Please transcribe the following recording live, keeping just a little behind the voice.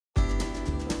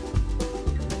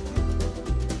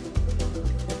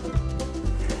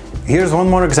Here's one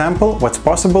more example what's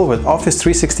possible with Office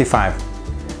 365.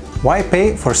 Why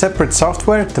pay for separate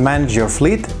software to manage your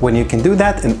fleet when you can do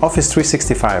that in Office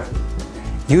 365?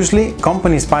 Usually,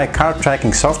 companies buy car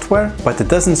tracking software, but it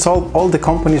doesn't solve all the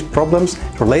company's problems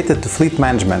related to fleet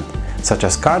management, such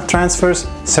as car transfers,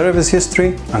 service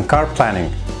history, and car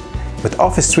planning. With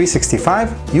Office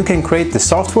 365, you can create the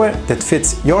software that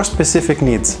fits your specific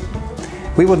needs.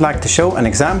 We would like to show an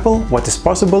example what is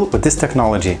possible with this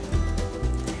technology.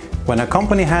 When a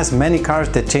company has many cars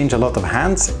that change a lot of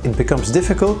hands, it becomes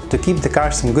difficult to keep the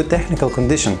cars in good technical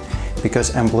condition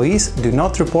because employees do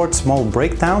not report small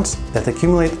breakdowns that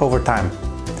accumulate over time.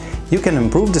 You can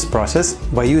improve this process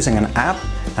by using an app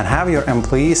and have your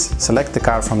employees select the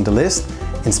car from the list,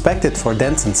 inspect it for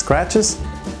dents and scratches,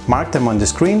 mark them on the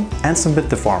screen and submit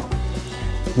the form.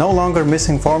 No longer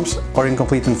missing forms or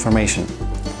incomplete information.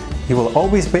 You will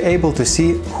always be able to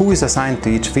see who is assigned to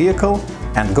each vehicle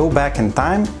and go back in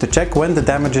time to check when the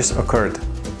damages occurred.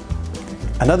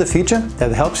 Another feature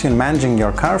that helps you in managing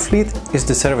your car fleet is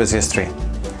the service history.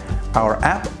 Our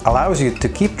app allows you to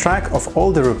keep track of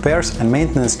all the repairs and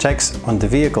maintenance checks on the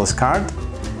vehicle's card,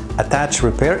 attach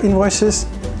repair invoices,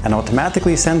 and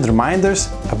automatically send reminders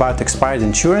about expired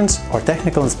insurance or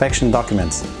technical inspection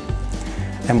documents.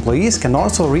 Employees can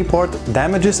also report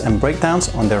damages and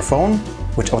breakdowns on their phone,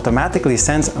 which automatically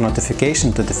sends a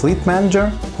notification to the fleet manager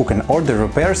who can order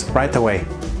repairs right away.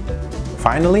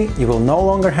 Finally, you will no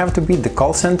longer have to be the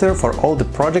call center for all the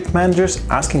project managers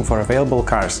asking for available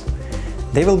cars.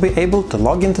 They will be able to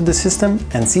log into the system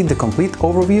and see the complete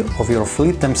overview of your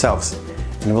fleet themselves,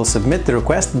 and will submit the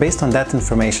request based on that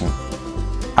information.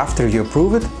 After you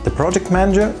approve it, the project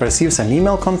manager receives an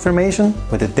email confirmation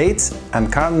with the dates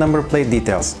and car number plate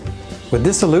details. With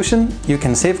this solution, you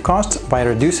can save costs by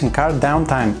reducing car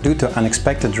downtime due to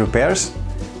unexpected repairs,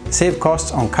 save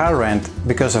costs on car rent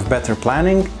because of better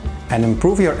planning, and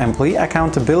improve your employee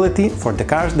accountability for the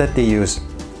cars that they use.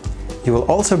 You will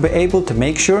also be able to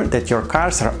make sure that your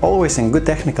cars are always in good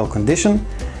technical condition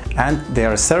and they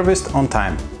are serviced on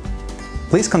time.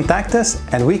 Please contact us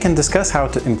and we can discuss how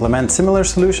to implement similar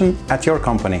solution at your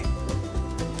company.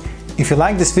 If you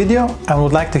like this video and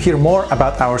would like to hear more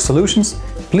about our solutions,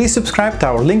 please subscribe to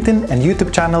our LinkedIn and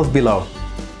YouTube channels below.